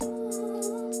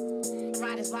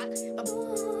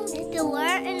The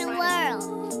Word in the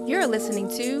World. You're listening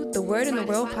to the Word in the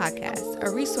World podcast, a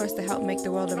resource to help make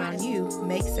the world around you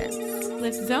make sense.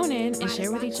 Let's zone in and share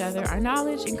with each other our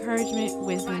knowledge, encouragement,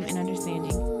 wisdom, and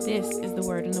understanding. This is the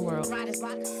Word in the World.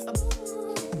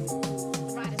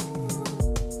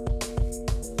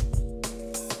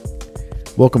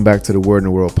 Welcome back to the Word in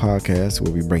the World podcast,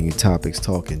 where we bring you topics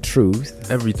talking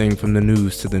truth. Everything from the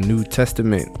news to the New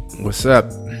Testament. What's up?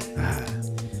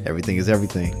 Everything is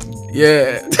everything.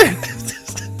 Yeah.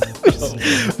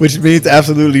 Which means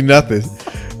absolutely nothing,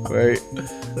 right?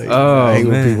 Like, I hate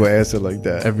when people answer like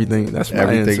that. Everything. That's my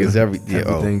everything answer. is everything. Yeah,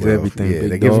 Everything's everything. Yeah,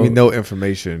 they give me no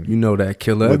information. You know that,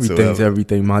 killer. Whatsoever. Everything's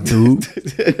everything, my dude.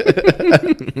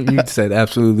 You said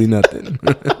absolutely nothing.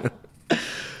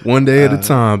 One day at a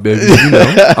time, baby. You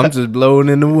know, I'm just blowing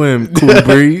in the wind. Cool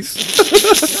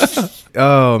breeze.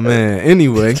 Oh, man.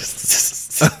 Anyway.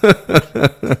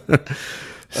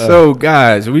 So,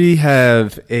 guys, we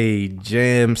have a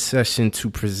jam session to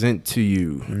present to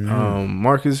you.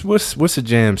 Marcus, what's a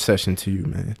jam session to you,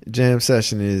 man? Jam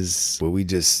session is where we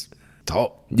just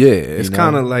talk. Yeah, it's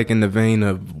kind of like in the vein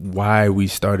of why we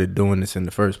started doing this in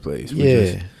the first place.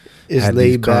 It's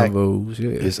laid back. Convos.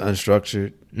 Yeah. It's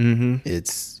unstructured.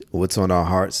 It's what's on our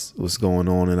hearts, what's going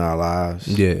on in our lives.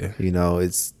 Yeah. You know,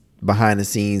 it's behind the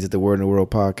scenes at the Word in the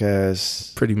World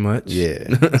podcast. Pretty much.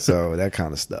 Yeah. So that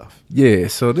kind of stuff. Yeah.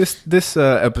 So this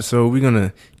episode, we're going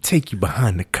to take you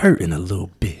behind the curtain a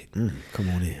little bit. Come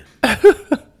on in.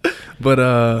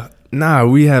 But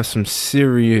we have some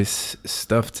serious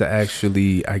stuff to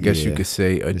actually, I guess you could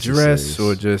say, address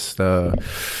or just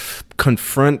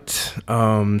confront.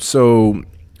 So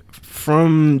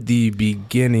from the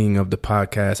beginning of the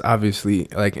podcast, obviously,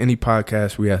 like any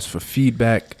podcast, we ask for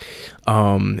feedback.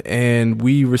 And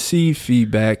we receive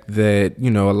feedback that, you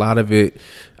know, a lot of it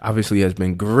obviously has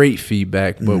been great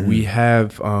feedback, but we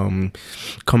have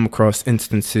come across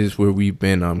instances where we've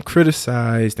been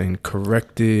criticized and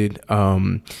corrected.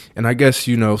 And I guess,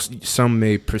 you know, some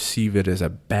may perceive it as a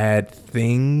bad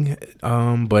thing,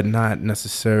 but not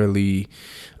necessarily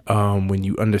when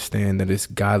you understand that it's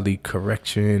godly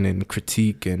correction and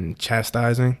critique and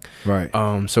chastising. Right.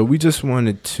 So we just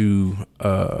wanted to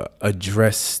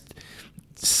address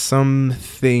some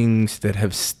things that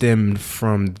have stemmed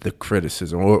from the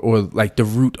criticism or like the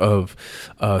root of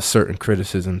certain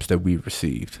criticisms that we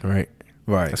received. Right.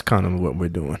 That's kind of what we're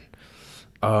doing.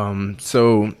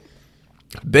 So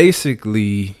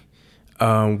basically,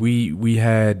 we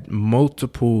had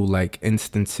multiple like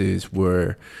instances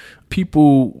where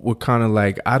people were kind of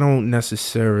like, I don't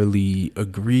necessarily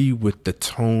agree with the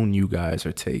tone you guys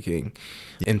are taking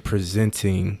in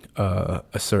presenting a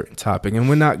certain topic. And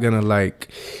we're not going to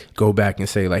like go back and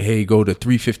say like, hey, go to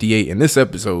 358 in this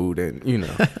episode. And, you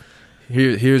know,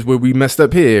 here's where we messed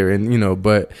up here. And, you know,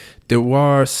 but there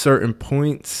are certain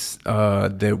points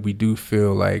that we do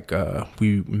feel like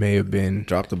we may have been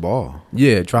Dropped the ball.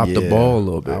 Yeah, dropped the ball a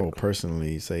little bit. I will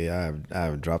personally say I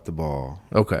have dropped the ball.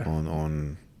 Okay.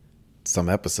 On some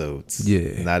episodes.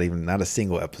 Yeah. Not a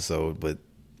single episode, but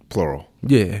plural.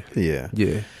 Yeah. Yeah.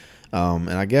 Yeah.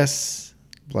 And I guess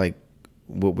like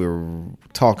what we're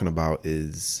talking about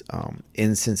is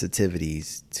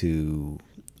insensitivities to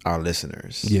our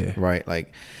listeners. Yeah. Right.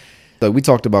 Like we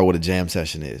talked about what a jam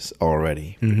session is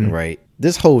already. Right.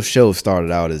 This whole show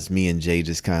started out as me and Jay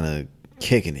just kind of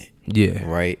kicking it. Yeah.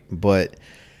 Right. But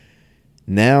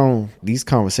now these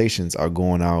conversations are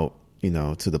going out, you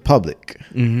know, to the public.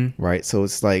 Right. So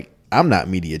it's like, I'm not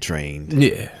media trained.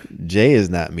 Yeah. Jay is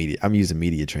not media. I'm using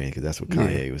media trained because that's what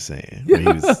Kanye was saying when he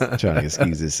was trying to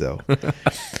excuse himself. But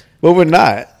we're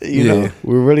not, you know,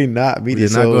 we're really not media. We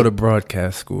did not go to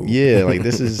broadcast school. Yeah. Like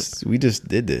we just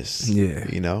did this. Yeah.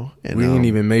 You know, and we didn't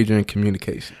even major in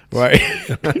communication. Right.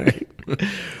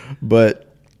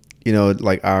 But, you know,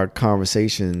 like our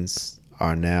conversations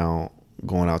are now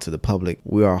going out to the public.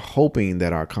 We are hoping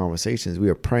that we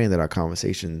are praying that our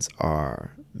conversations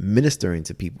are ministering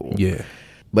to people. Yeah.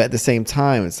 But at the same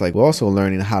time, it's like we're also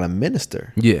learning how to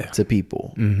minister to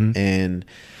people. And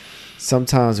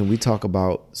sometimes when we talk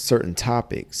about certain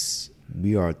topics,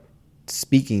 we are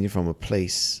speaking from a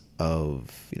place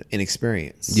of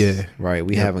inexperience. Yeah. Right.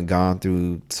 We haven't gone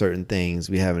through certain things.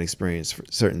 We haven't experienced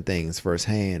certain things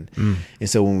firsthand. And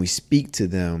so when we speak to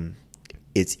them,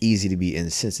 it's easy to be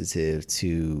insensitive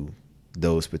to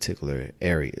those particular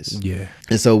areas. Yeah.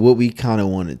 And so what we kind of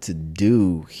wanted to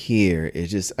do here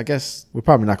is just, I guess we're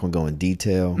probably not going to go in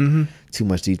detail, too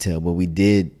much detail, but we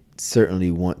did certainly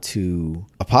want to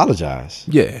apologize.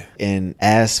 Yeah. And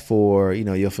ask for,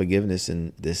 your forgiveness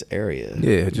in this area.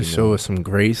 Yeah. Just show us some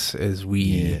grace as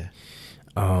we,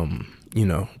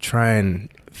 try and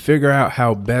figure out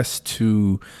how best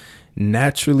to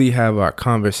naturally have our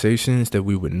conversations that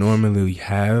we would normally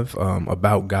have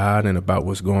about God and about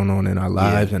what's going on in our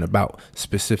lives and about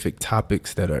specific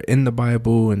topics that are in the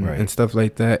Bible and stuff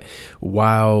like that,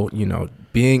 while, you know,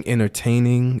 being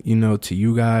entertaining, you know, to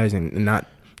you guys and not,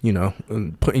 you know,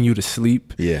 putting you to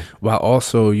sleep, while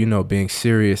also, you know, being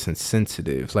serious and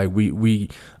sensitive. Like we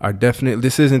are definitely,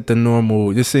 this isn't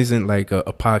like a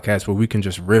podcast where we can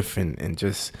just riff and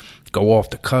just go off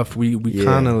the cuff. We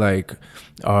kind of like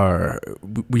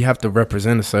we have to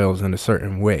represent ourselves in a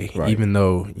certain way, even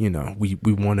though, you know, we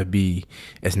want to be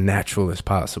as natural as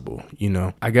possible. You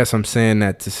know, I guess I'm saying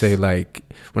that to say, like,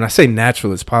 when I say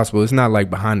natural as possible, it's not like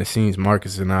behind the scenes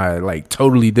Marcus and I are like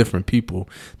totally different people.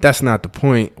 That's not the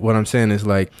point. What I'm saying is,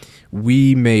 like,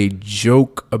 we may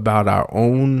joke about our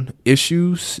own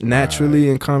issues naturally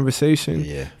in conversation,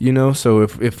 you know. So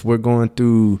if we're going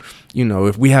through, you know,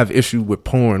 if we have issue with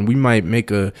porn, we might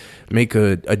make a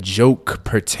joke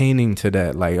pertaining to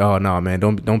that, like, oh no, man,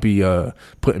 don't be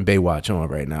putting Baywatch on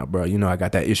right now, bro. You know, I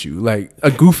got that issue. Like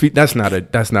a goofy, that's not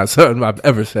something I've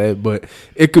ever said, but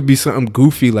it could be something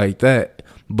goofy like that.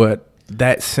 But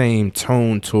that same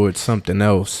tone towards something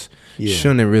else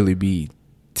shouldn't really be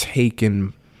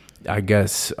taken, I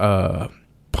guess,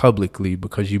 publicly,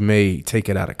 because you may take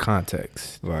it out of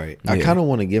context. Right. I kind of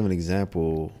want to give an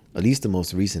example, at least the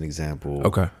most recent example,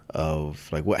 of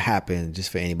like what happened, just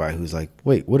for anybody who's like,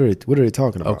 wait, what are they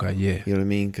talking about? Okay, yeah. You know what I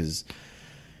mean? Because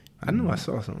I know I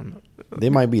saw something. They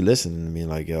might be listening to me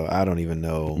like, yo, I don't even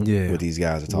know what these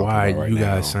guys are talking about right now. Why you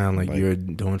guys sound like you're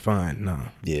doing fine? No.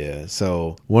 Yeah.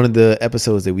 So one of the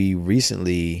episodes that we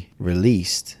recently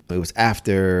released, it was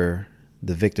after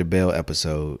the Victor Bell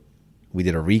episode. We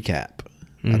did a recap.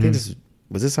 I think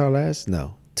was our last?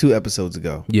 No, 2 episodes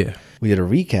ago. Yeah. We did a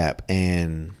recap,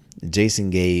 and Jason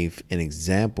gave an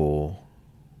example,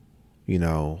 you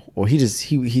know, or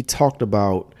he talked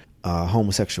about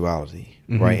homosexuality,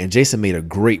 right? And Jason made a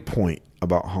great point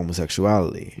about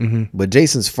homosexuality, but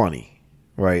Jason's funny,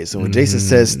 right? So when Jason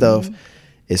says stuff,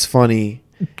 it's funny,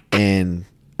 and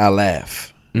I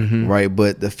laugh, right?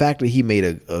 But the fact that he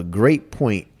made a great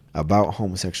point about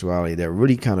homosexuality that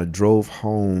really kind of drove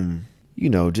home, you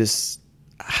know, just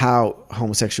how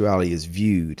homosexuality is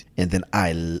viewed. And then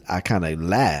I kind of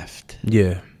laughed.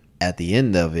 Yeah. At the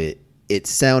end of it, it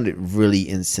sounded really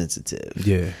insensitive.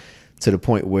 Yeah. To the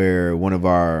point where one of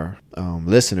our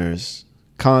listeners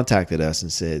contacted us and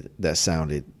said that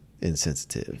sounded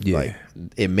insensitive. Yeah. Like,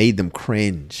 it made them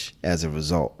cringe as a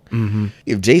result.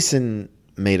 If Jason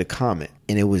made a comment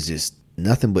and it was just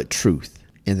nothing but truth,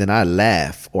 and then I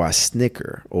laugh or I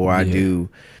snicker or I do,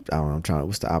 I don't know,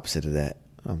 what's the opposite of that?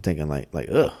 I'm thinking like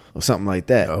ugh, or something like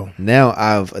that. Now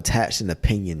I've attached an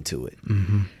opinion to it.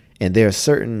 And there are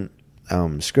certain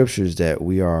scriptures that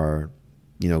we are,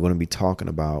 you know, going to be talking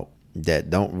about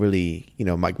that don't really, you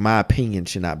know, like my opinion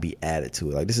should not be added to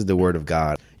it. Like, this is the word of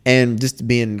God. And just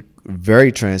being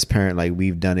very transparent, like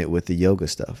we've done it with the yoga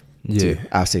stuff. Yeah.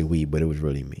 I say we, but it was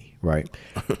really me, right?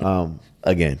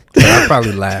 Again. I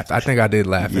probably laughed. I think I did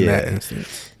laugh in that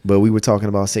instance. But we were talking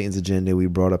about Satan's agenda. We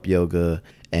brought up yoga,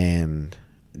 and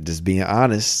just being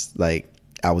honest, like,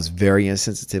 I was very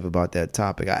insensitive about that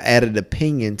topic. I added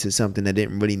opinion to something that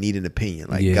didn't really need an opinion.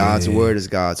 Like, God's word is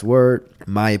God's word.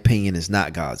 My opinion is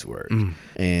not God's word.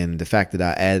 And the fact that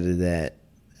I added that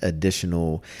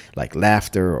additional, like,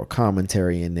 laughter or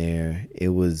commentary in there, it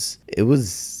was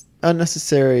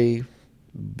unnecessary,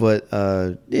 but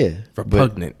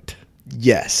repugnant.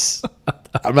 Yes.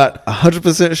 I'm not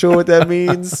 100% sure what that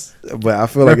means, but I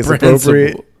feel like it's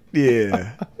appropriate.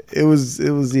 Yeah. It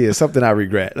was something I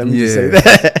regret. Let me just say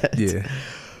that. Yeah.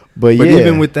 But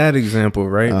even with that example,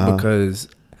 right? Because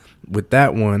with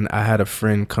that one, I had a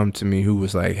friend come to me who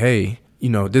was like, hey, you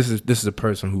know, this is a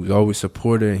person who's always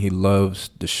supported and he loves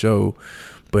the show.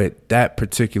 But that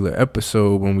particular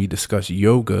episode, when we discussed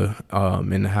yoga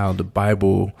and how the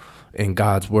Bible and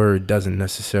God's word doesn't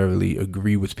necessarily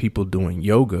agree with people doing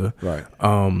yoga, right?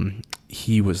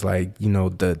 He was like, you know,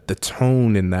 the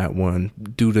tone in that one,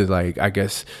 due to, like, I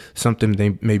guess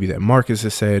something maybe that Marcus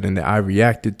has said and that I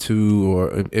reacted to,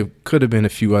 or it could have been a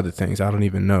few other things. I don't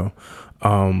even know.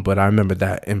 But I remember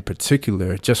that in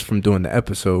particular, just from doing the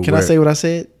episode. Can I say what I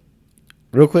said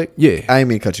real quick? Yeah. I didn't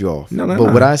mean to cut you off. No.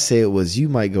 What I said was, you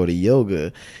might go to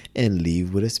yoga and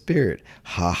leave with a spirit.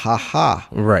 Ha, ha, ha.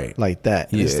 Right. Like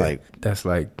that. Yeah. It's like, that's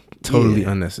like totally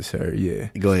unnecessary. Yeah.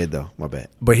 Go ahead though. My bad.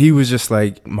 But he was just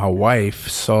like, my wife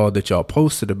saw that y'all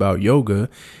posted about yoga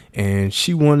and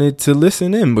she wanted to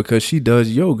listen in because she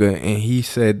does yoga. And he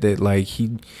said that, like,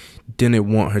 he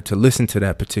didn't want her to listen to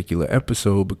that particular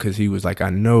episode because he was like, I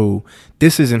know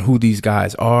this isn't who these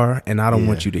guys are, and I don't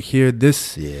want you to hear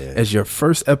this as your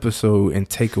first episode and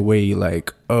take away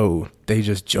like, oh, they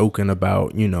just joking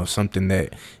about, you know, something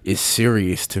that is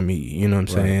serious to me, you know what I'm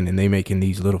saying? And they making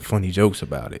these little funny jokes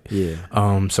about it.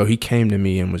 So he came to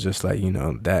me and was just like, you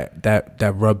know,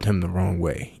 that rubbed him the wrong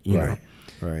way, you know?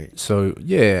 Right. So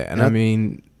yeah, and I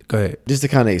mean, go ahead. Just to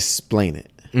kind of explain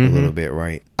it a little bit,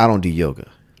 right? I don't do yoga.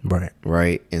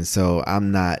 Right. And so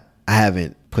I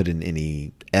haven't put in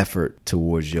any effort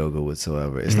towards yoga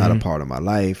whatsoever. It's not a part of my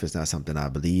life. It's not something I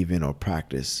believe in or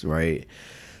practice. Right.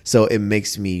 So it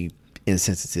makes me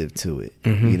insensitive to it.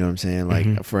 You know what I'm saying?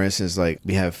 Like, for instance, like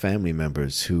we have family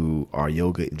members who are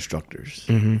yoga instructors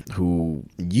who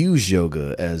use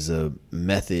yoga as a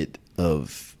method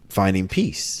of finding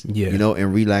peace, you know,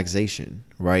 and relaxation.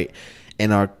 Right.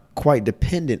 And are quite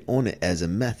dependent on it as a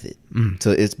method.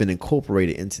 So it's been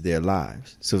incorporated into their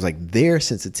lives. So it's like their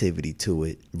sensitivity to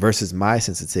it versus my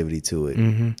sensitivity to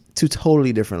it, two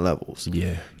totally different levels. You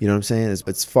know what I'm saying?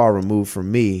 It's far removed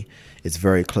from me. It's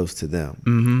very close to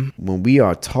them. When we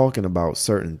are talking about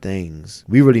certain things,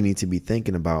 we really need to be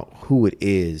thinking about who it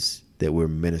is that we're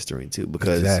ministering to,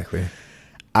 because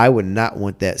I would not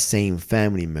want that same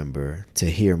family member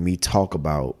to hear me talk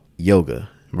about yoga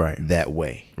that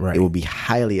way. It will be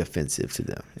highly offensive to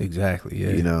them.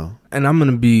 You know? And I'm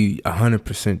going to be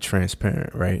 100%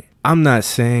 transparent, right? I'm not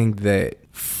saying that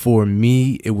for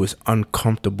me, it was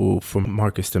uncomfortable for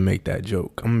Marcus to make that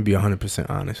joke. I'm going to be 100%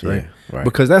 honest, right?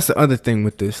 Because that's the other thing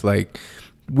with this. Like,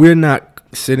 we're not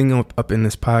sitting up in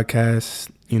this podcast,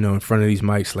 you know, in front of these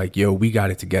mics like, yo, we got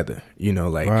it together. You know,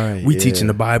 like we teaching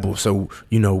the Bible. So,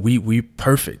 you know, we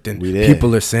perfect. And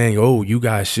people are saying, oh, you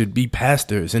guys should be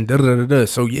pastors and da-da-da-da.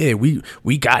 So, yeah,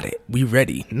 we got it. We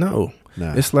ready. No.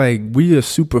 It's like we are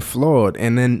super flawed.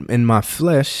 And then in my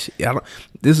flesh,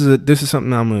 this is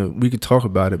something we could talk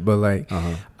about it. But like,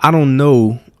 I don't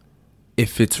know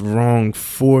if it's wrong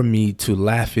for me to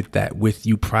laugh at that with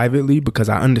you privately, because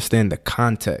I understand the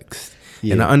context.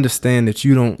 And I understand that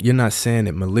you're not saying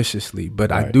it maliciously,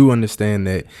 but I do understand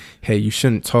that, hey, you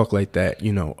shouldn't talk like that,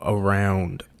 you know,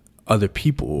 around other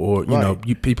people, or, you know,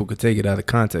 people could take it out of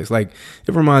context. Like,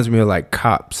 it reminds me of like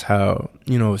cops, how,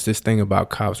 you know, it's this thing about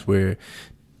cops where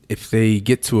if they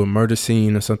get to a murder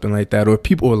scene or something like that, or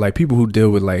people who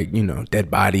deal with like, you know, dead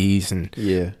bodies and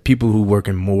people who work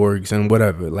in morgues and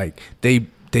whatever, like they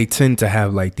tend to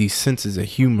have like these senses of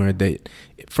humor that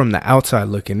from the outside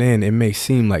looking in, it may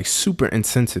seem like super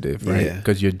insensitive, right?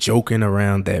 Because you're joking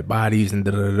around dead bodies and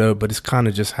da-da-da-da, but it's kind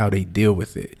of just how they deal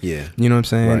with it. You know what I'm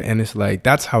saying? And it's like,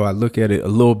 that's how I look at it a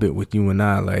little bit with you and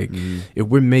I. Like, if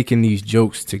we're making these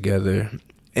jokes together,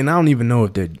 and I don't even know I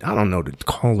don't know to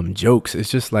call them jokes.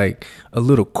 It's just like a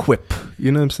little quip,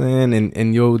 you know what I'm saying?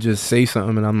 And you'll just say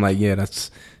something and I'm like, yeah,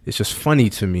 it's just funny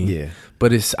to me.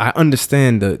 But I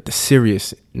understand the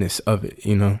seriousness of it,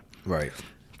 you know?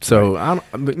 So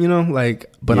but you know,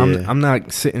 like, but I'm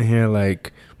not sitting here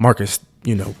like, Marcus,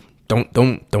 you know,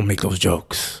 don't make those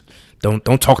jokes.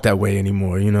 Don't talk that way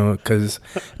anymore, you know, because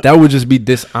that would just be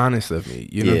dishonest of me.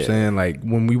 You know what I'm saying? Like,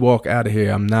 when we walk out of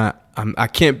here, I'm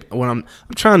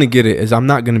trying to get it is I'm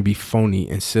not going to be phony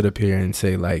and sit up here and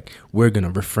say like, we're going to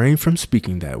refrain from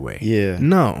speaking that way.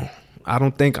 No, I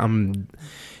don't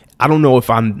know if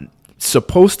I'm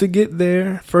supposed to get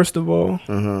there, first of all.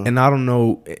 And I don't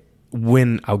know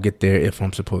when I'll get there, if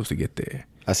I'm supposed to get there.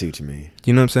 I see what you mean.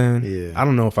 You know what I'm saying? I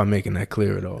don't know if I'm making that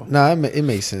clear at all. No, it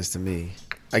makes sense to me.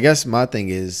 I guess my thing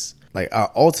is, like, our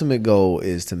ultimate goal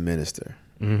is to minister.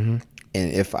 And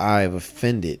if I've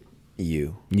offended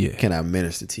you, can I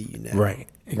minister to you now?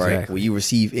 Exactly. Will you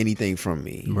receive anything from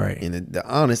me? And the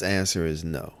honest answer is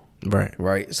no.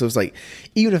 Right. So it's like,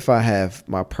 even if I have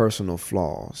my personal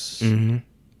flaws,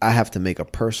 I have to make a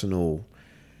personal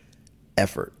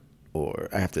effort, or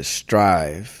I have to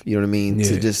strive, you know what I mean?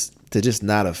 To just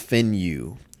not offend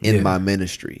you in my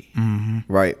ministry,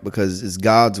 right? Because it's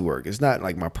God's work. It's not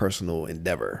like my personal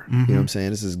endeavor. You know what I'm saying?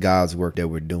 This is God's work that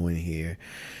we're doing here,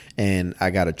 and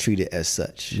I got to treat it as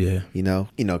such. You know,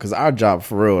 because our job,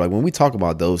 for real, like when we talk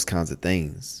about those kinds of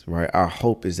things, right? Our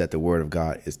hope is that the Word of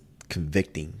God is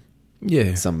convicting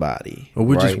somebody, or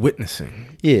we're just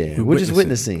witnessing. We're just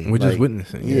witnessing. We're just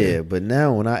witnessing. But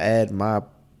now when I add my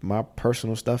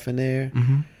personal stuff in there,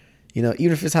 you know,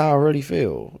 even if it's how I really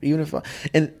feel,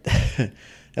 and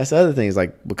that's the other thing, is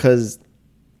like, because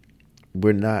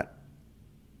we're not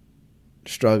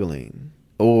struggling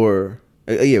or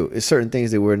it's certain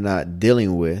things that we're not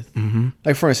dealing with. Mm-hmm.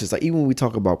 Like, for instance, like even when we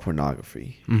talk about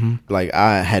pornography, Mm-hmm. like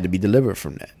I had to be delivered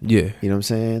from that. Yeah. You know what I'm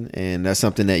saying? And that's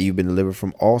something that you've been delivered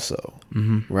from also.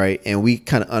 Mm-hmm. Right. And we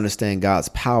kind of understand God's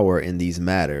power in these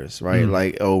matters, right? Mm-hmm.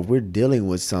 Like, oh, we're dealing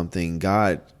with something.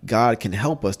 God can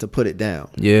help us to put it down.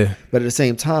 Yeah. But at the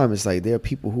same time, it's like there are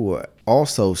people who are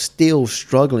also still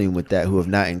struggling with that, who have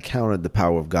not encountered the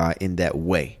power of God in that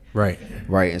way. Right.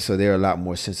 Right. And so they're a lot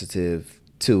more sensitive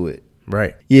to it.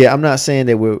 Right. Yeah, I'm not saying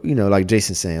that we're, like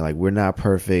Jason's saying, like we're not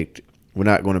perfect. We're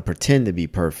not going to pretend to be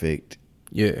perfect.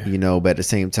 Yeah. But at the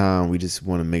same time, we just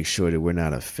want to make sure that we're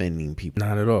not offending people.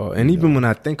 Not at all. And even when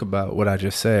I think about what I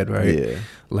just said, right? Yeah.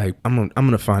 Like I'm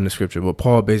gonna find the scripture, but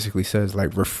Paul basically says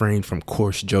like refrain from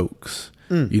coarse jokes.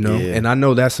 Yeah. And I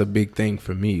know that's a big thing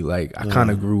for me. Like I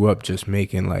kind of grew up just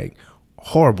making like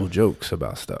horrible jokes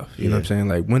about stuff. You know what I'm saying?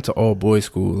 Like went to all boys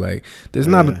school. Like there's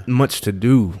not much to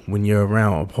do when you're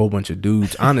around a whole bunch of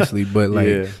dudes, honestly, but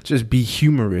like just be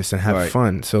humorous and have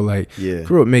fun. So like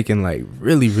grew up making like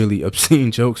really, really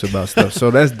obscene jokes about stuff. So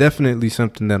that's definitely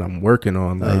something that I'm working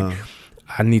on. Like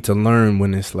I need to learn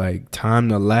when it's like time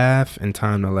to laugh and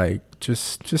time to like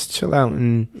just chill out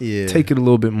and take it a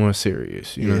little bit more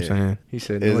serious. You know what I'm saying? He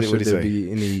said,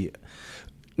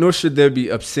 nor should there be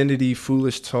obscenity,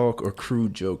 foolish talk, or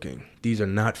crude joking. These are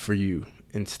not for you.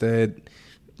 Instead,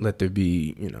 let there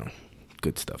be,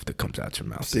 good stuff that comes out your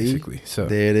mouth, basically. So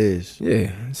there it is.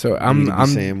 Yeah. So I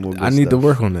need to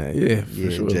work on that. Yeah,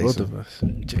 for sure. Jason. Both of us.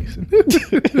 Jason.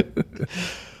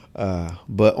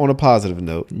 But on a positive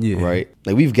note, right?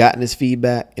 Like we've gotten this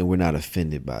feedback and we're not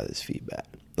offended by this feedback.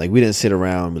 Like we didn't sit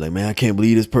around and be like, man, I can't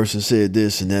believe this person said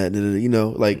this and that,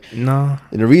 like no.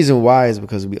 And the reason why is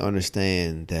because we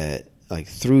understand that like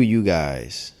through you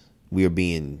guys, we are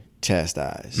being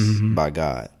chastised by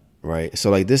God, right?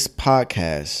 So like this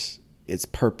podcast, its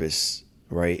purpose,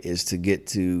 right, is to get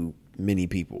to many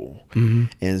people.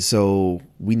 And so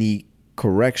we need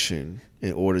correction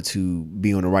in order to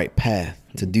be on the right path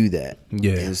to do that.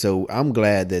 Yeah. And so I'm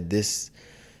glad that this,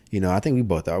 I think we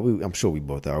both are. I'm sure we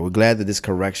both are. We're glad that this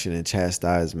correction and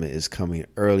chastisement is coming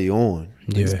early on.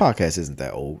 Yeah. This podcast isn't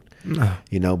that old,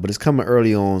 but it's coming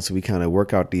early on, so we kind of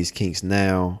work out these kinks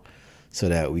now so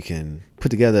that we can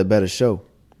put together a better show.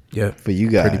 Yeah, for you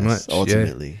guys, pretty much,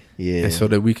 ultimately. Yeah. And so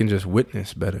that we can just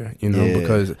witness better,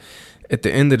 because at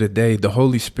the end of the day, the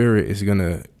Holy Spirit is going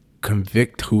to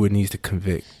convict who it needs to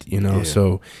convict,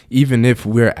 so even if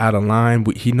we're out of line,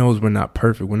 he knows we're not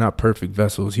perfect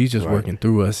vessels. He's just working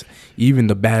through us. Even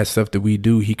the bad stuff that we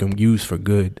do, he can use for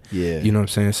good. You know what I'm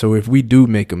saying? So if we do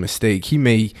make a mistake, he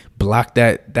may block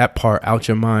that part out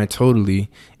your mind totally,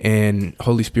 and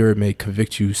Holy Spirit may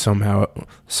convict you somehow,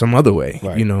 some other way,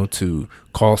 to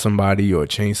call somebody or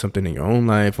change something in your own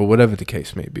life or whatever the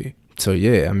case may be. So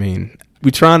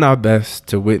we're trying our best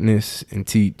to witness and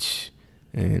teach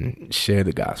and share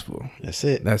the gospel. That's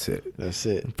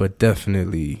it. But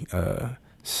definitely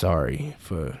sorry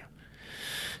for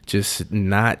just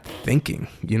not thinking.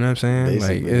 You know what I'm saying?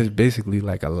 Basically. Like it's basically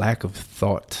like a lack of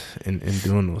thought in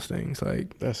doing those things.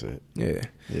 Like that's it. Yeah.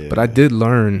 But I did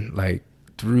learn like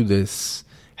through this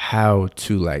how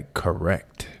to like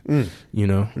correct.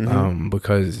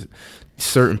 Because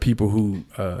certain people who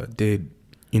did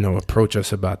approach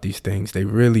us about these things, they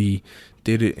really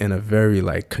did it in a very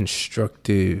like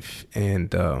constructive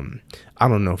and I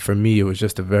don't know, for me it was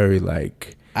just a very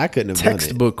like I couldn't have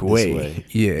textbook done it way. This way.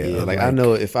 Yeah, like I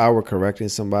know if I were correcting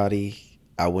somebody,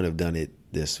 I wouldn't have done it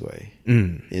this way.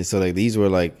 And so like these were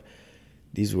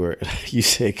you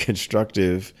said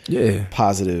constructive,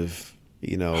 positive,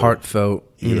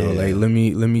 heartfelt, like let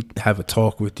me have a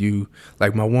talk with you.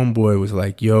 Like my one boy was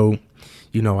like, yo,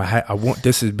 I want,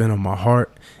 this has been on my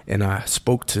heart, and I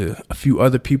spoke to a few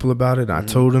other people about it. I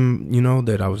told them,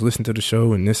 that I was listening to the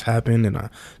show and this happened, and I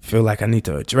feel like I need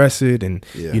to address it. And,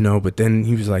 but then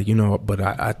he was like, but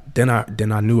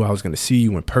I knew I was going to see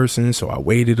you in person. So I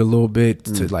waited a little bit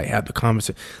to like have the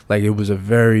conversation. Like it was a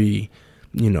very,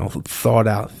 thought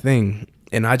out thing.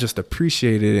 And I just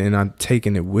appreciate it, and I'm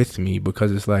taking it with me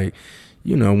because it's like,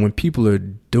 when people are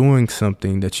doing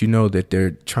something that that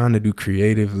they're trying to do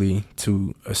creatively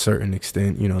to a certain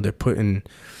extent, they're putting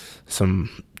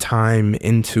some time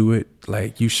into it,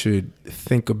 like you should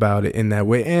think about it in that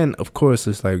way. And of course,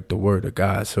 it's like the word of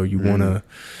God. So you want to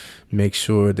make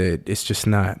sure that it's just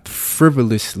not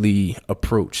frivolously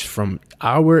approached from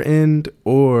our end,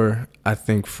 or I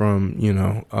think from,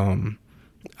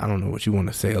 I don't know what you want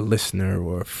to say, a listener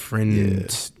or a friend.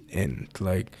 And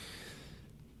like,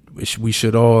 we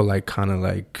should all like kind of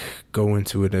like go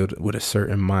into it with a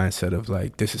certain mindset of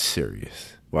like, this is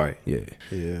serious. Right.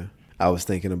 Yeah. I was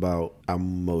thinking about our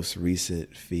most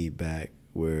recent feedback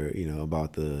where,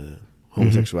 about the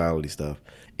homosexuality stuff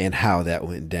and how that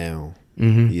went down.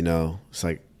 It's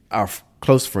like our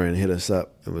close friend hit us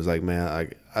up and was like, man,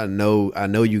 I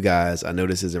know you guys. I know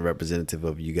this isn't representative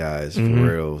of you guys for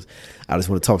real. I just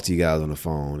want to talk to you guys on the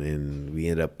phone. And we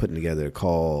ended up putting together a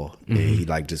call, and he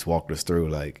like just walked us through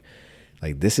like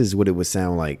this is what it would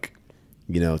sound like,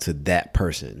 to that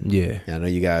person. Yeah. And I know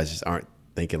you guys just aren't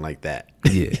thinking like that.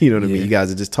 Yeah. You know what I mean? You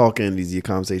guys are just talking these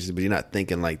conversations, but you're not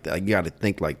thinking like that. Like, you got to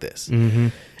think like this.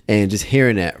 And just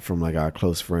hearing that from like our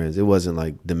close friends, it wasn't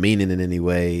like demeaning in any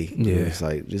way. Yeah. It was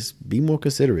like, just be more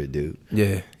considerate, dude.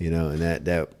 Yeah. And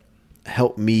that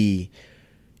helped me,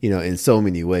 in so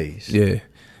many ways. Yeah.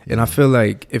 And I feel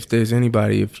like if there's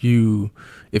anybody, if you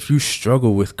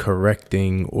struggle with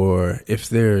correcting, or if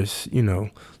there's,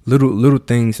 little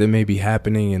things that may be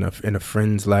happening in a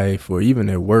friend's life or even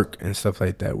at work and stuff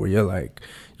like that, where you're like,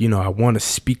 I want to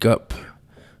speak up,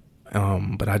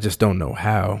 but I just don't know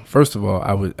how. First of all,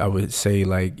 I would say,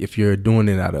 like, if you're doing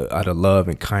it out of love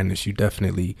and kindness, you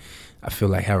definitely, I feel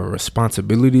like, have a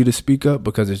responsibility to speak up,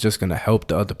 because it's just going to help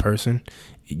the other person.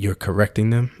 You're correcting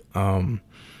them.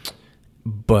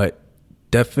 But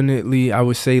definitely, I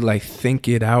would say, like, think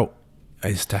it out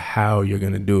as to how you're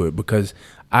going to do it, because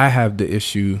I have the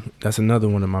issue. That's another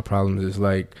one of my problems, is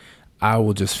like, I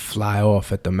will just fly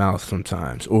off at the mouth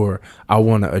sometimes, or I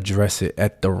want to address it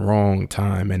at the wrong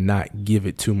time and not give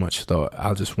it too much thought.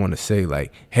 I'll just want to say,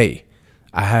 like, hey,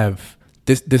 I have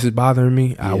this is bothering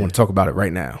me. I want to talk about it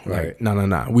right now. Right. Like,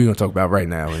 no. We're going to talk about it right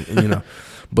now. And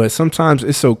but sometimes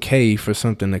it's okay for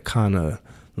something to kind of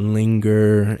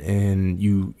linger, and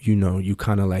you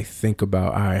kind of like think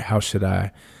about, all right, how should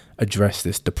I address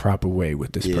this the proper way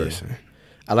with this person?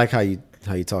 I like how you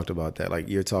talked about that. Like,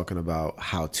 you're talking about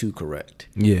how to correct.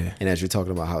 Yeah. And as you're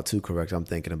talking about how to correct, I'm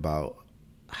thinking about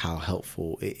how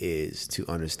helpful it is to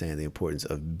understand the importance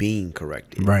of being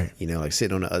corrected. Right. Like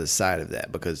sitting on the other side of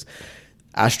that, because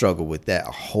I struggled with that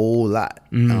a whole lot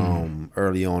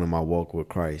early on in my walk with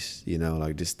Christ,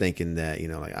 like just thinking that,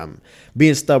 like I'm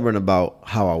being stubborn about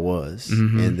how I was.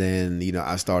 And then,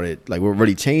 I started, like, what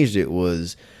really changed it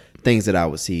was things that I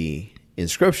would see in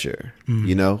scripture.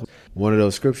 One of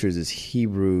those scriptures is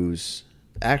Hebrews.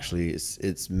 Actually,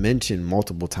 it's mentioned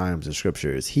multiple times in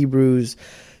scripture. It's Hebrews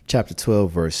chapter 12,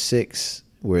 verse 6,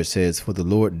 where it says, for the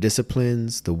Lord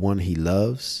disciplines the one he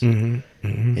loves, and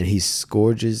he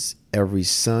scourges every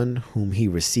son whom he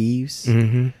receives.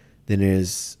 Then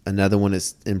there's another one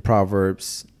that's in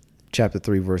Proverbs chapter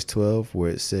 3, verse 12,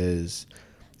 where it says,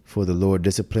 for the Lord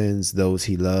disciplines those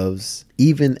he loves,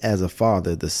 even as a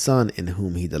father the son in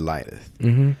whom he delighteth.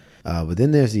 But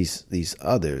then there's these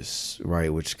others,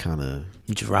 right, which kind of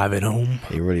drive it home.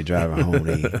 They really drive it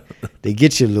home. They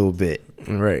get you a little bit.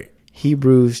 Right.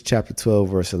 Hebrews chapter 12,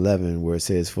 verse 11, where it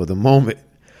says, for the moment,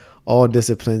 all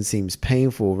discipline seems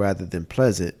painful rather than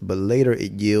pleasant, but later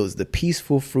it yields the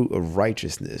peaceful fruit of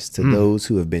righteousness to those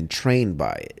who have been trained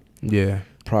by it. Yeah.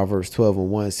 Proverbs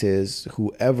 12:1 says,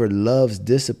 whoever loves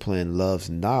discipline loves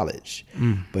knowledge,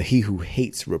 but he who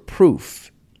hates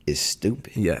reproof is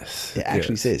stupid. Yes. It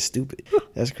actually says stupid.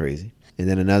 That's crazy. And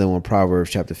then another one,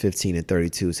 Proverbs chapter 15 and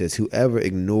 32 says, whoever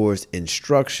ignores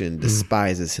instruction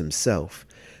despises himself,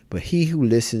 but he who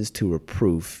listens to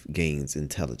reproof gains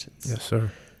intelligence. Yes,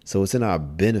 sir. So it's in our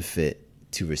benefit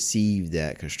to receive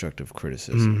that constructive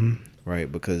criticism, right?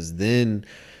 Because then,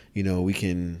 we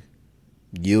can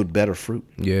yield better fruit.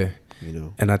 Yeah.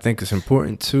 And I think it's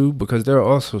important too, because there are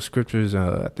also scriptures,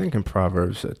 I think in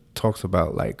Proverbs, that talks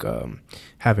about like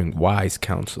having wise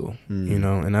counsel,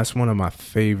 and that's one of my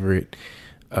favorite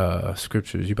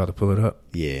scriptures. You about to pull it up?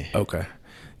 Yeah. Okay.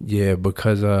 Yeah,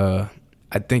 because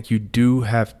I think you do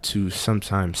have to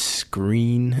sometimes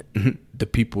screen the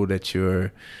people that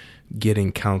you're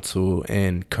getting counsel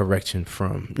and correction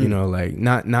from, like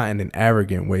not in an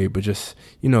arrogant way, but just,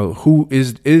 who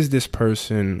is this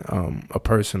person a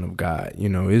person of God?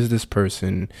 Is this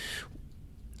person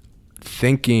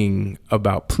thinking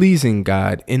about pleasing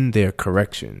God in their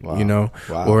correction? Wow.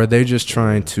 Or are they just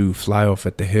trying to fly off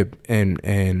at the hip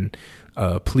and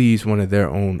please one of their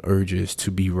own urges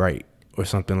to be right or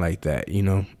something like that?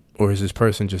 Or is this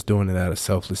person just doing it out of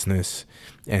selflessness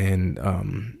and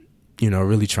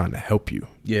really trying to help you?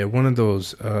 Yeah, one of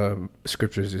those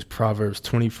scriptures is Proverbs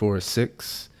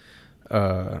 24:6,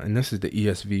 and this is the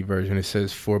ESV version. It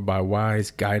says, for by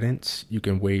wise guidance you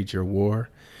can wage your war,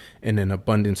 and in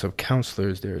abundance of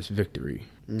counselors there is victory.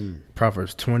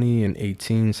 Proverbs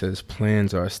 20:18 says,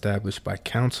 plans are established by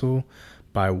counsel,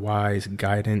 by wise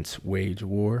guidance wage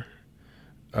war.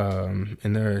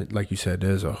 And there, like you said,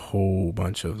 there's a whole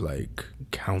bunch of like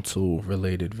counsel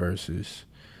related verses.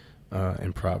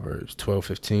 in Proverbs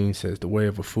 12:15 says, "The way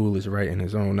of a fool is right in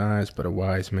his own eyes, but a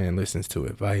wise man listens to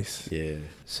advice." Yeah.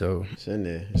 So it's in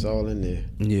there. It's all in there.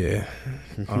 Yeah.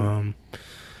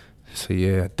 So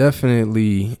yeah,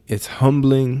 definitely, it's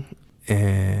humbling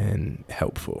and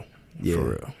helpful. Yeah. For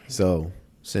real. So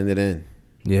send it in.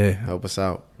 Yeah. Help us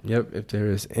out. Yep. If there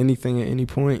is anything at any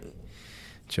point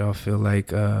that y'all feel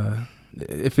like,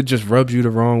 if it just rubs you the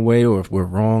wrong way, or if we're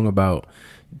wrong about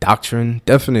doctrine,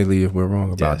 definitely if we're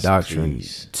wrong about doctrine,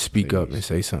 speak up and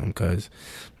say something, because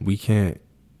we can't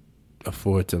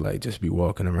afford to like just be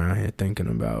walking around here thinking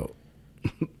about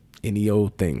any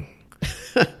old thing.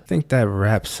 I think that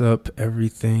wraps up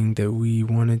everything that we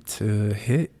wanted to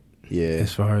hit. Yeah.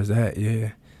 As far as that,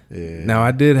 yeah. Yeah. Now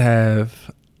I did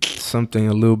have something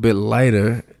a little bit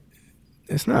lighter.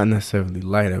 It's not necessarily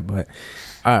lighter, but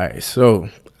all right. So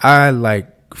I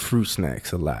like fruit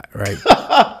snacks a lot, right?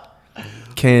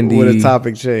 Candy. What a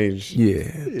topic change.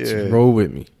 Yeah. Just roll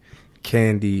with me.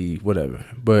 Candy, whatever.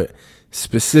 But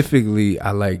specifically,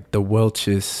 I like the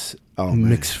Welch's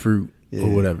mixed fruit or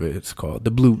whatever it's called.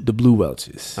 The blue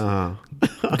Welch's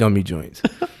gummy joints.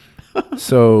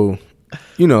 So,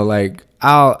 you know, like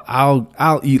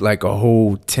I'll eat like a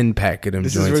whole 10-pack of them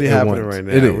this joints. This is really happening right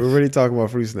now. We're really talking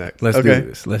about fruit snacks. Let's do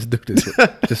this. Let's do this.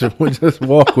 just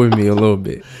walk with me a little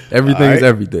bit. Everything is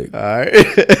everything. All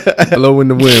right. Blow in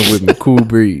the wind with me. Cool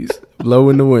breeze. Blow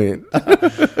in the wind.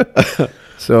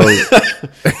 So,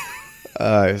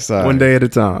 all right. Sorry. One day at a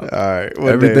time. All right.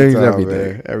 Everything's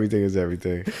everything. Man. Everything is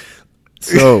everything.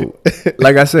 So,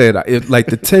 like I said, like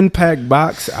the 10-pack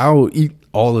box, I'll eat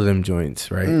all of them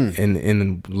joints, right?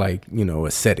 In like, you know,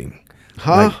 a setting.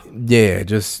 Huh? Like, yeah,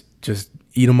 just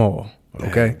eat them all.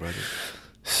 Okay. Dang,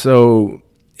 so,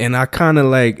 and I kind of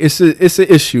like, it's an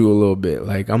issue a little bit.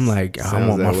 Like, I'm like, I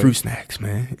want my fruit snacks,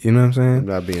 man. You know what I'm saying? I'm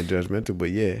not being judgmental, but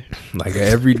yeah. Like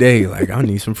every day, like I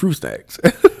need some fruit snacks.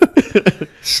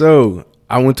 So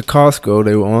I went to Costco.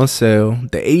 They were on sale,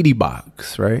 the 80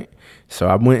 box, right? So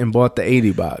I went and bought the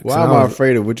 80 box. Why am I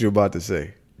afraid of what you're about to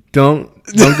say? Don't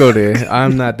go there.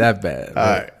 I'm not that bad. All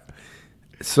right.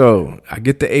 So I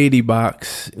get the 80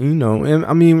 box, you know, and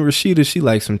I mean Rashida, she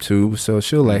likes them too, so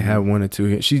she'll like have one or two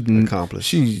here. She's accomplished.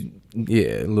 She's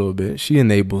a little bit. She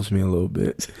enables me a little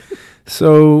bit.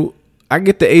 So I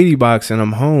get the 80 box and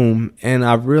I'm home, and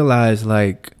I realize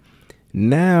like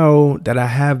now that I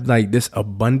have like this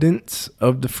abundance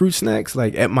of the fruit snacks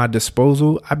like at my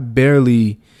disposal, I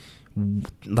barely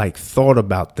like thought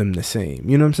about them the same.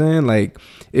 You know what I'm saying? Like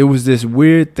it was this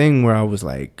weird thing where I was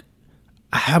like,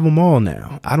 I have them all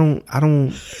now. I don't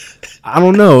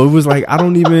know. It was like I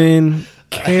don't even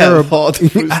care about.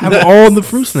 I have all the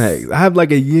fruit snacks. I have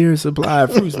like a year's supply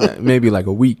of fruit snacks, maybe like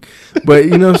a week. But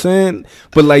you know what I'm saying?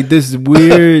 But like this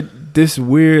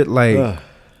weird like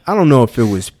I don't know if it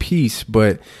was peace,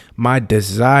 but my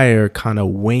desire kind of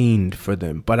waned for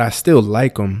them. But I still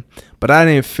like them. But I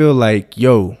didn't feel like,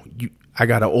 I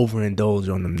gotta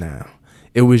overindulge on them now.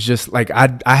 It was just like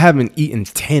I haven't eaten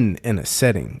 10 in a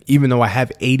setting, even though I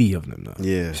have 80 of them though.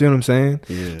 Yeah. See what I'm saying?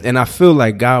 Yeah. And I feel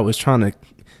like God was trying to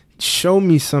show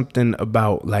me something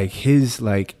about like his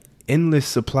like endless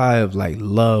supply of like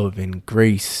love and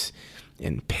grace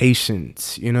and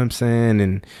patience, you know what I'm saying?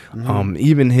 And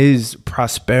even his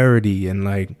prosperity, and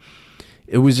like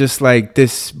it was just like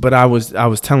this. But I was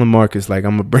telling Marcus, like,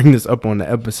 I'm gonna bring this up on the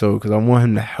episode because I want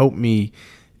him to help me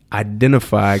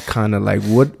identify kind of like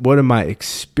what am I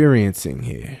experiencing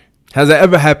here. Has that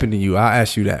ever happened to you? I'll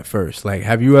ask you that first. Like,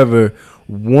 have you ever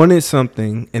wanted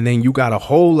something and then you got a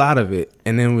whole lot of it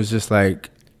and then it was just like,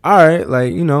 all right,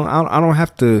 like, you know, I don't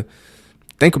have to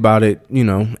think about it, you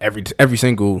know, every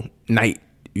single night,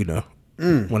 you know.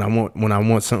 When I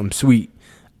want something sweet,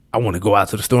 I want to go out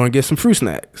to the store and get some fruit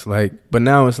snacks. Like, but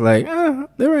now it's like,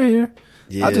 they're right here.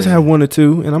 Yeah. I just have one or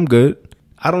two and I'm good.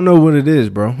 I don't know what it is,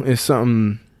 bro. It's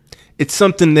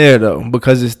something there though,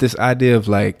 because it's this idea of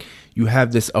like you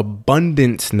have this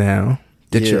abundance now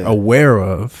that you're aware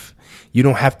of. You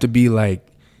don't have to be like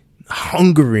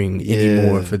hungering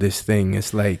anymore for this thing.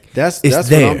 It's like that's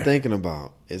there. what I'm thinking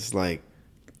about. It's like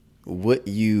what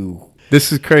you.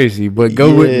 This is crazy, but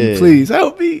go with me, please.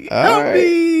 Help me. Help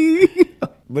me.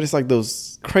 But it's like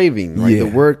those craving, right? The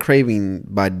word craving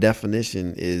by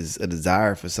definition is a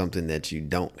desire for something that you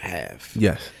don't have.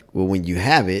 Yes. Well, when you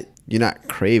have it, you're not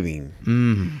craving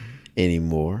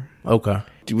anymore. Okay.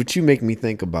 What you make me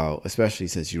think about, especially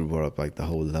since you brought up like the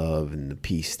whole love and the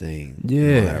peace thing. Yeah.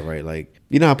 And all that, right? Like,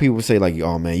 you know how people say like,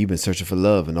 oh man, you've been searching for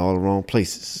love in all the wrong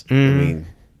places. I mean,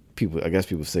 I guess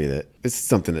people say that. It's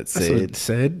something that's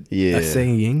said. Yeah. A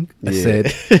saying.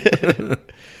 Said.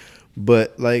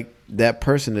 But like that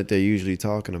person that they're usually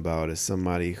talking about is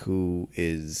somebody who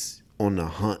is on the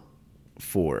hunt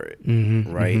for it,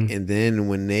 right? And then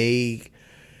when they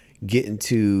get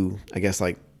into, I guess,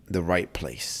 like the right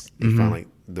place, they find like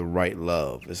the right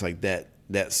love. It's like that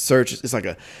search. It's like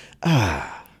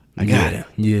I got it.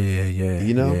 Yeah.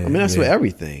 You know, I mean, that's for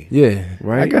everything. Yeah,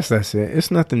 right. I guess that's it.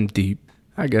 It's nothing deep.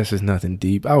 I guess it's nothing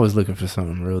deep. I was looking for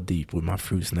something real deep with my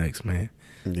fruit snacks, man.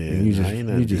 Yeah, and ain't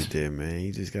nothing deep there, man.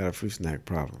 You just got a fruit snack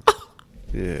problem.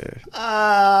 Yeah.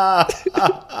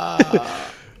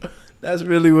 That's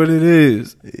really what it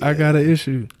is. Yeah. I got an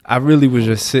issue. I really was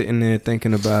just sitting there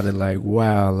thinking about it like,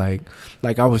 wow, like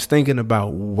I was thinking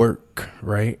about work,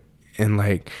 right? And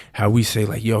like how we say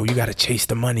like, yo, you got to chase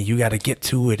the money. You got to get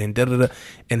to it and da-da-da.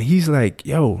 And he's like,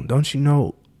 yo, don't you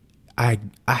know I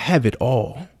have it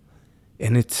all.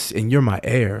 And you're my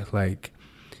heir. Like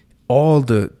all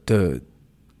the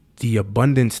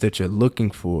abundance that you're looking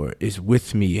for is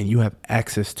with me and you have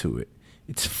access to it.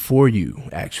 It's for you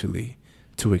actually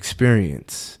to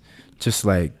experience. Just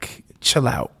like chill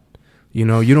out. You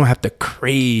know, you don't have to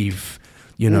crave,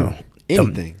 you know,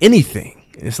 anything.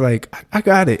 It's like I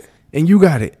got it and you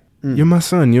got it. You're my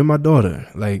son, you're my daughter.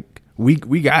 Like we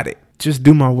got it. Just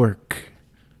do my work.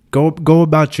 Go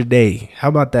about your day. How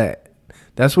about that?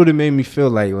 That's what it made me feel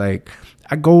like. Like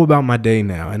I go about my day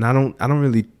now, and I don't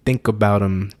really think about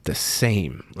them the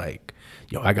same. Like,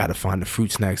 yo, I gotta find the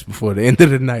fruit snacks before the end of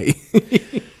the night.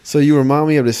 So you remind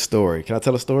me of this story. Can I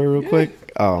tell a story real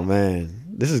quick? Oh man,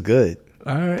 this is good.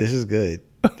 All right, this is good.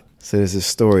 So there's this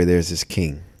story. There's this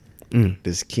king.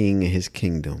 This king and his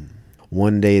kingdom.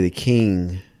 One day the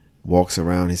king walks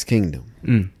around his kingdom,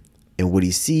 and what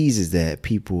he sees is that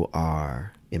people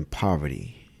are in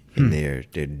poverty. And they're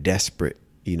desperate,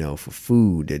 you know, for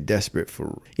food. They're desperate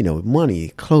for, you know,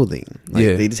 money, clothing.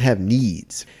 Like they just have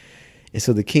needs. And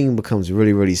so the king becomes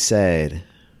really, really sad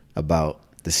about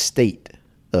the state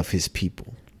of his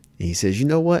people. And he says, you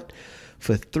know what?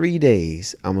 For 3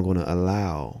 days, I'm going to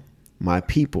allow my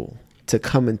people to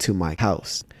come into my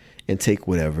house and take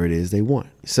whatever it is they want.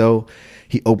 So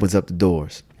he opens up the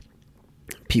doors.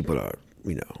 People are,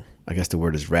 you know, I guess the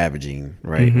word is ravaging,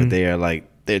 right? But they are like,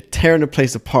 they're tearing the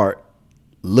place apart,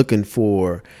 looking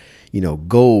for, you know,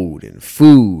 gold and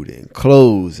food and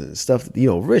clothes and stuff, you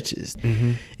know, riches.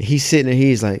 And he's sitting there,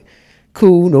 he's like,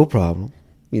 cool, no problem.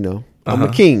 You know, I'm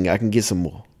a king. I can get some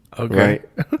more. Okay.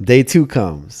 Right? Day 2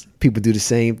 comes. People do the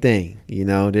same thing. You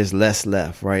know, there's less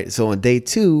left, right? So on day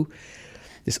 2,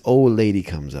 this old lady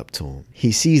comes up to him.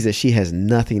 He sees that she has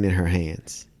nothing in her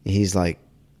hands. And he's like,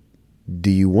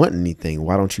 do you want anything?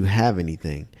 Why don't you have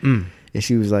anything? And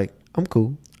she was like, I'm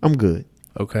cool. I'm good.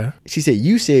 Okay. She said,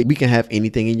 you said we can have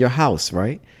anything in your house,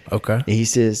 right? Okay. And he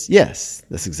says, yes,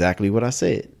 that's exactly what I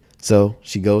said. So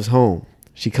she goes home.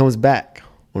 She comes back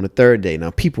on the 3rd day.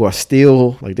 Now people are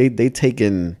still like they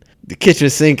taking the kitchen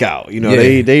sink out. You know,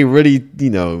 they really, you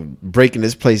know, breaking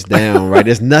this place down, right?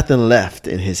 There's nothing left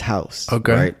in his house.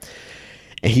 Okay. Right.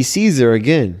 And he sees her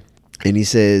again and he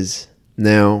says,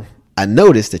 now I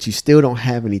noticed that you still don't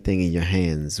have anything in your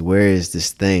hands. Where is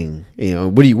this thing? You know,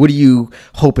 what are you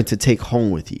hoping to take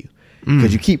home with you?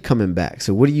 Because you keep coming back.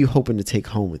 So what are you hoping to take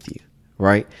home with you?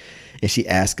 Right. And she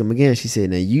asked him again. She said,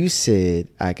 now you said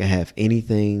I could have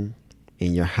anything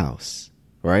in your house.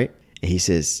 Right. And he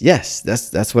says, yes,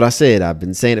 that's what I said. I've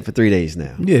been saying it for 3 days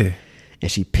now. Yeah. And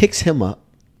she picks him up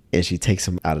and she takes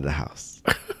him out of the house.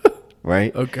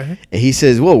 Right? Okay. And he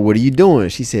says, whoa, what are you doing?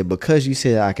 She said, because you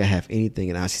said I can have anything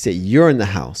in the house. She said, you're in the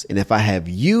house. And if I have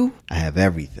you, I have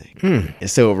everything. And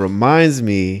so it reminds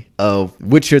me of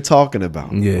what you're talking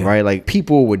about. Yeah. Right? Like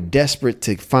people were desperate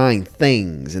to find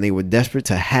things and they were desperate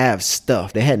to have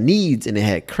stuff. They had needs and they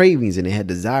had cravings and they had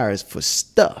desires for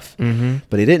stuff.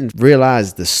 But they didn't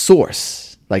realize the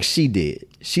source like she did.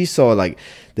 She saw like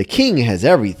the king has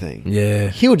everything. Yeah.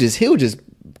 He'll just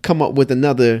come up with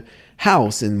another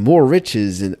house and more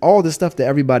riches and all the stuff that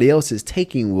everybody else is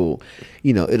taking will,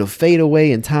 you know, it'll fade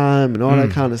away in time and all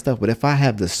that kind of stuff. But if I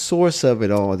have the source of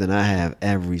it all, then I have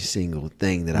every single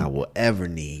thing that I will ever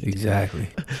need. Exactly.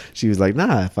 She was like,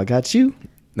 nah, if I got you,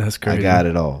 that's crazy. I got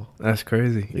it all. That's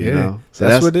crazy. You know? So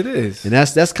that's what it is. And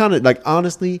that's kind of like,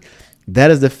 honestly,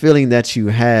 that is the feeling that you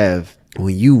have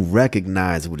when you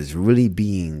recognize what is really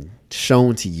being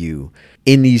shown to you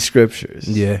in these scriptures.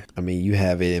 Yeah. I mean, you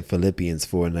have it in Philippians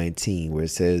 4:19 where it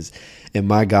says, and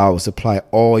my God will supply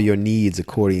all your needs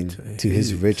according to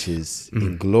his riches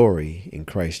in glory in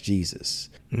Christ Jesus.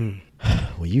 When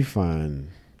you find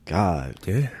God,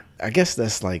 I guess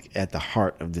that's like at the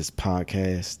heart of this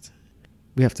podcast.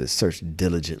 We have to search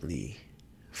diligently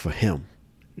for him.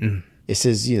 It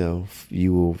says, you know,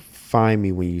 you will find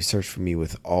me when you search for me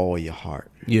with all your heart.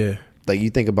 Yeah. Like you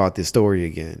think about this story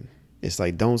again. It's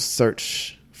like, don't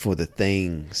search for the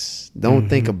things. Don't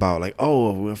think about like,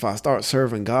 oh, if I start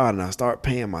serving God and I start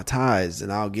paying my tithes,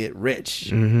 and I'll get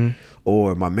rich,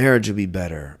 or my marriage will be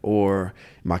better, or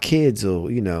my kids will,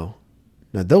 Now,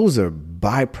 those are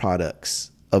byproducts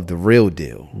of the real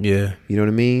deal. Yeah. You know what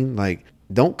I mean? Like,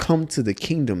 don't come to the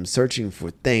kingdom searching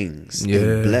for things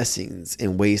and blessings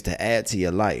and ways to add to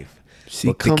your life.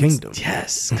 Seek the kingdom.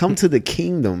 Yes. Come to the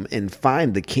kingdom and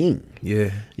find the king.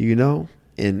 Yeah.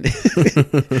 And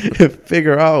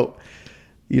figure out,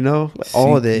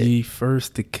 all Seek that. ye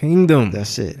first the kingdom.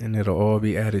 That's it. And it'll all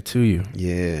be added to you.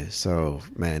 Yeah. So,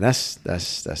 man, that's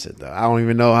it though. I don't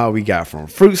even know how we got from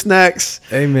fruit snacks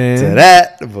to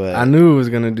that, but I knew it was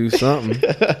going to do something.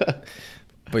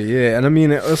 But yeah, and I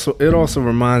mean, it also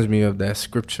reminds me of that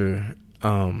scripture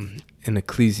in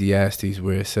Ecclesiastes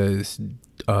where it says,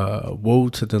 woe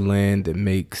to the land that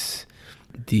makes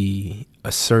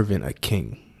a servant a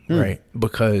king, right?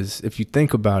 Because if you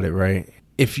think about it, right,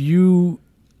 if you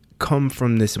come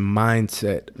from this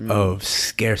mindset of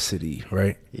scarcity,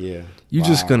 right? Yeah. You're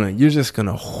just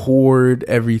gonna hoard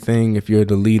everything if you're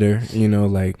the leader,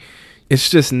 like it's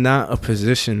just not a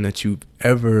position that you've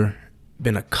ever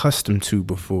been accustomed to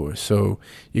before. So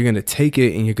you're going to take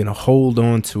it and you're going to hold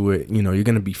on to it. You're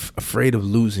going to be afraid of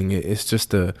losing it. It's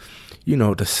just a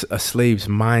slave's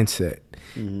mindset.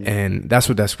 And that's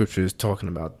what that scripture is talking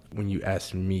about when you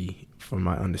ask me for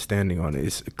my understanding on it.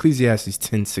 It's Ecclesiastes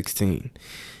 10:16.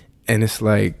 And it's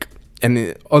like,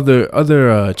 and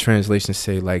other translations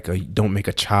say like, don't make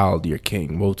a child your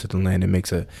king. Woe to the land that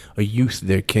makes a youth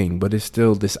their king. But it's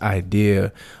still this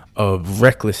idea of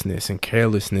recklessness and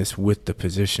carelessness with the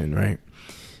position, right?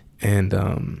 And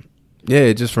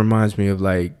it just reminds me of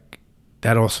like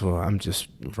that. Also, I'm just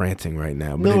ranting right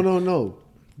now. But no,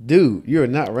 dude, you're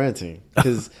not ranting,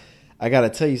 because I gotta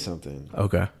tell you something.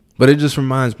 Okay, but it just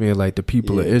reminds me of like the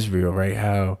people of Israel, right?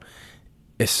 How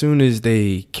as soon as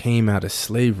they came out of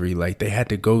slavery, like they had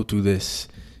to go through this,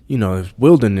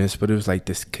 wilderness, but it was like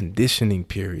this conditioning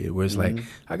period where it's like,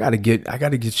 I gotta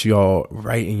get you all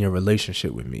right in your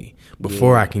relationship with me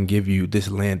before I can give you this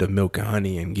land of milk and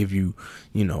honey and give you,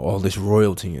 all this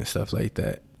royalty and stuff like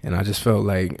that. And I just felt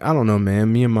like, I don't know,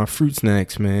 man, me and my fruit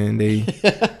snacks, man, they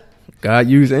God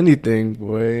use anything,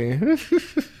 boy.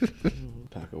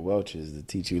 Pack of Welch's to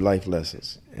teach you life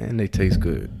lessons. And they taste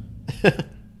good.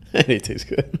 They taste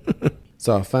good.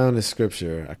 So I found this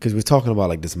scripture because we're talking about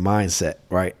like this mindset,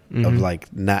 right? Of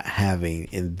like not having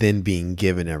and then being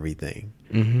given everything.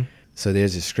 So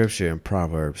there's a scripture in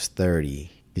Proverbs 30,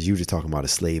 because you were just talking about a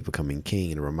slave becoming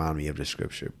king, and it reminded me of the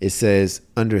scripture. It says,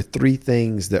 under 3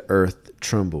 things the earth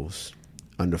trembles.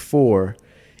 Under 4,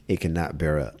 it cannot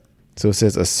bear up. So it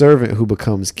says, a servant who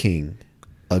becomes king,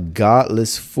 a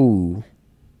godless fool,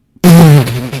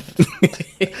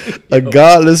 a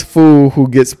godless fool who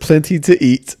gets plenty to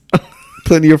eat,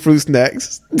 plenty of fruit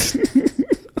snacks,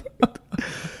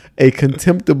 a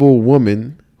contemptible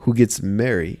woman who gets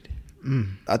married.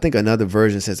 I think another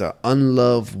version says an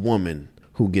unloved woman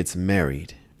who gets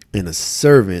married, and a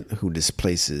servant who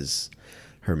displaces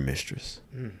her mistress.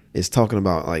 It's talking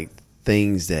about like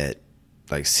things that,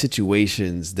 like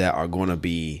situations that are going to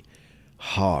be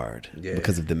hard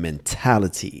because of the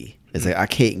mentality. It's like, I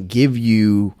can't give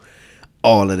you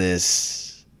all of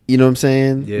this. You know what I'm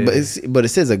saying? Yeah. But it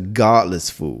says a godless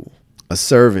fool, a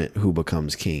servant who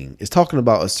becomes king. It's talking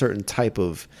about a certain type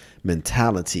of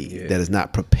mentality that is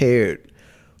not prepared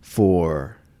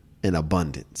for an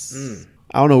abundance.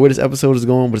 I don't know where this episode is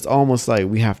going, but it's almost like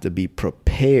we have to be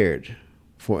prepared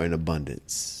for an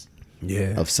abundance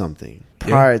of something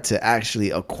prior to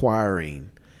actually acquiring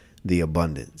the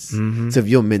abundance. So if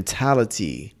your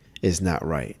mentality is not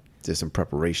right, there's some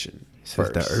preparation.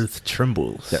 Says the earth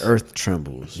trembles. The earth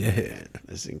trembles. Yeah.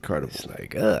 It's incredible. It's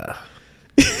like, I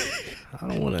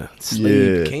don't want to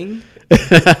slave king.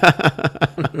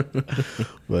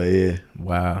 But yeah.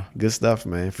 Wow. Good stuff,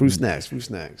 man. Fruit snacks,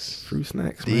 man. Fruit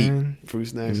snacks.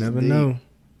 You never know.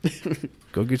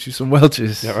 Go get you some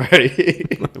Welch's. All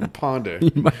right. Ponder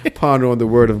on the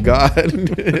word of God.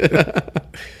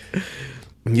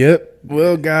 Yep.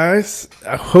 Well, guys,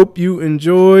 I hope you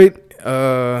enjoyed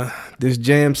this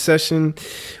jam session.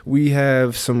 We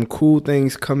have some cool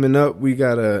things coming up. We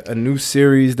got a new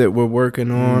series that we're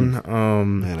working on.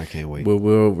 Man, I can't wait.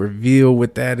 We'll reveal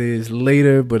what that is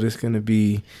later, but it's going to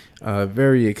be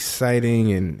very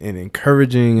exciting and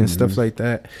encouraging and stuff like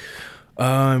that.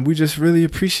 We just really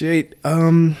appreciate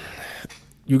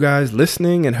you guys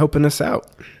listening and helping us out.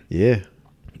 Yeah.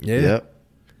 Yep.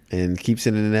 And keep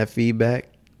sending in that feedback.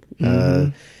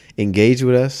 Engage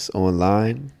with us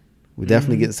online. We're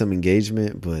definitely getting some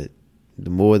engagement, but the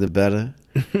more the better.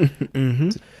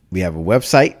 We have a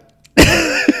website,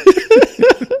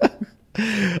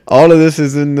 All of this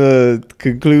is in the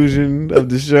conclusion of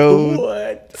the show.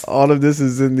 What? All of this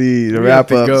is in the We wrap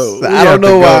have up. to go. I don't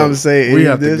know why I'm saying we any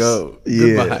have of this. to go.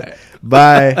 Yeah. Goodbye.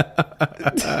 Bye.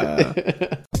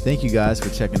 Thank you guys for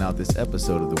checking out this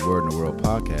episode of the Word in the World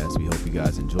podcast. We hope you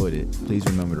guys enjoyed it. Please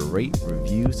remember to rate,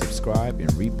 review, subscribe, and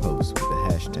repost with the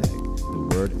hashtag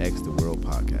The Word X The World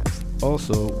podcast.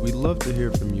 Also, we'd love to hear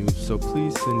from you, so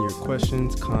please send your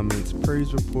questions, comments,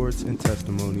 praise reports, and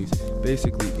testimonies.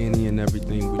 Basically, any and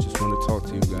everything. We just want to talk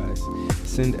to you guys.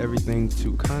 Send everything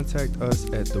to contact us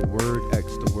at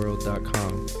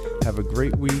thewordxtheworld.com. Have a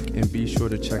great week, and be sure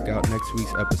to check out next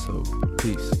week's episode.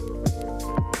 Peace.